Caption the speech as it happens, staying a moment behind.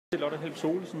Lise-Lotte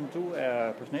Helms-Olesen, du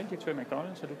er personaledirektør i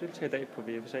McDonald's, og du deltager i dag på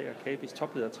VFSA og Cabis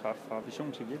topledertræf fra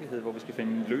Vision Til Virkelighed, hvor vi skal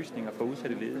finde løsninger for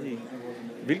udsatte ledige.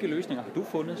 Hvilke løsninger har du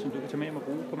fundet, som du kan tage med hjem og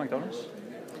bruge på McDonald's?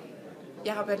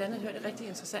 Jeg har blandt andet hørt et rigtig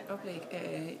interessant oplæg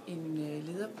af en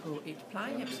leder på et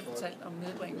plejehjem, som fortalte om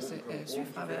nedbringelse af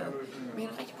sygefraværet med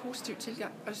en rigtig positiv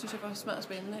tilgang. Og det synes jeg var smadret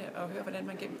spændende at høre, hvordan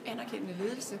man gennem anerkendende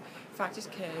ledelse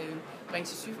faktisk kan bringe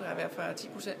sit sygefravær fra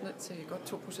 10% ned til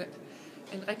godt 2%.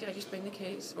 En rigtig, rigtig spændende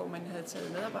case, hvor man havde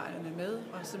taget medarbejderne med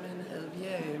og simpelthen havde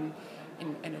via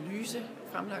en analyse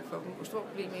fremlagt for dem, hvor stort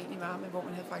problemet egentlig var, men hvor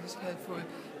man faktisk havde fået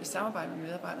i samarbejde med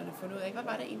medarbejderne fundet ud af, hvad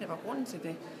var der egentlig, der var grunden til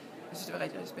det. Jeg synes, det var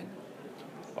rigtig, rigtig spændende.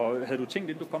 Og havde du tænkt,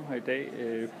 inden du kom her i dag,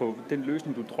 på den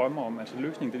løsning, du drømmer om, altså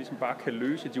løsningen, der ligesom bare kan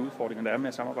løse de udfordringer, der er med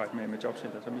at samarbejde med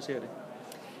Jobcentret, som vi ser det?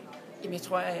 Jamen, jeg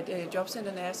tror, at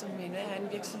jobcentrene er som en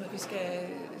anden virksomhed. Vi skal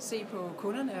se på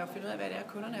kunderne og finde ud af, hvad det er,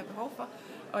 kunderne har behov for.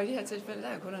 Og i det her tilfælde, der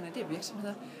er kunderne, det er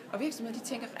virksomheder. Og virksomheder, de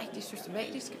tænker rigtig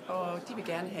systematisk, og de vil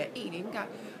gerne have én indgang,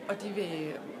 og de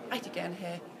vil rigtig gerne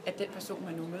have, at den person,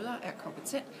 man nu møder, er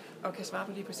kompetent og kan svare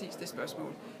på lige præcis det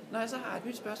spørgsmål. Når jeg så har et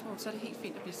nyt spørgsmål, så er det helt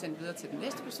fint at blive sendt videre til den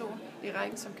næste person i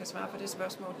rækken, som kan svare på det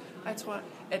spørgsmål. Og jeg tror,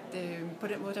 at på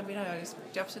den måde, der minder jeg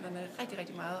jobcentrene rigtig,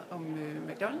 rigtig meget om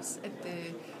McDonald's, at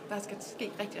der skal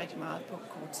ske rigtig, rigtig meget på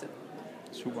kort tid.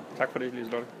 Super. Tak for det,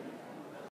 Lise-Lotte.